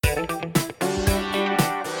Templar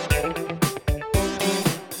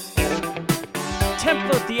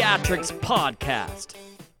Theatrics Podcast.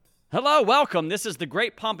 Hello, welcome. This is the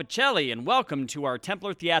Great Pompicelli, and welcome to our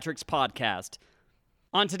Templar Theatrics Podcast.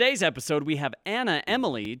 On today's episode, we have Anna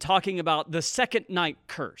Emily talking about the Second Night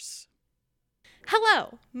Curse.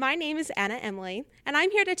 Hello, my name is Anna Emily, and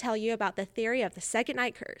I'm here to tell you about the theory of the Second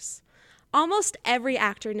Night Curse. Almost every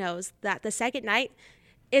actor knows that the second night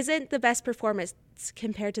isn't the best performance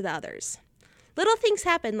compared to the others. Little things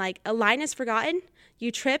happen like a line is forgotten,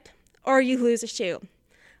 you trip, or you lose a shoe.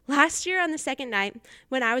 Last year on the second night,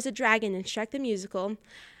 when I was a dragon in Shrek the Musical,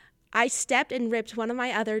 I stepped and ripped one of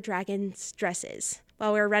my other dragon's dresses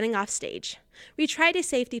while we were running off stage. We tried to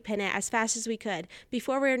safety pin it as fast as we could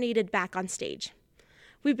before we were needed back on stage.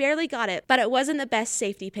 We barely got it, but it wasn't the best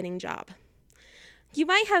safety pinning job. You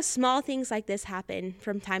might have small things like this happen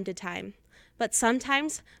from time to time, but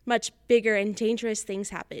sometimes much bigger and dangerous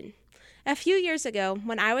things happen. A few years ago,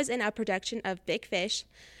 when I was in a production of Big Fish,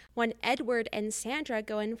 when Edward and Sandra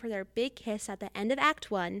go in for their big kiss at the end of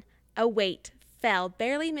Act 1, a weight fell,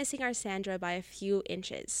 barely missing our Sandra by a few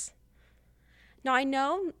inches. Now, I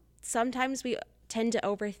know sometimes we tend to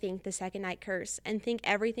overthink the Second Night Curse and think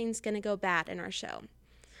everything's going to go bad in our show.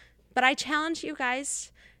 But I challenge you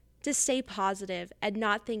guys to stay positive and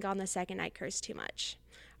not think on the Second Night Curse too much.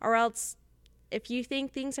 Or else, if you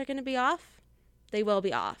think things are going to be off, they will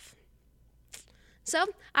be off. So,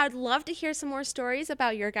 I would love to hear some more stories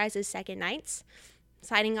about your guys' second nights.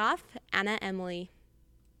 Signing off, Anna Emily.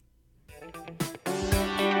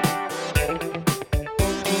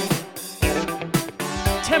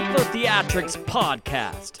 Templar Theatrics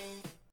Podcast.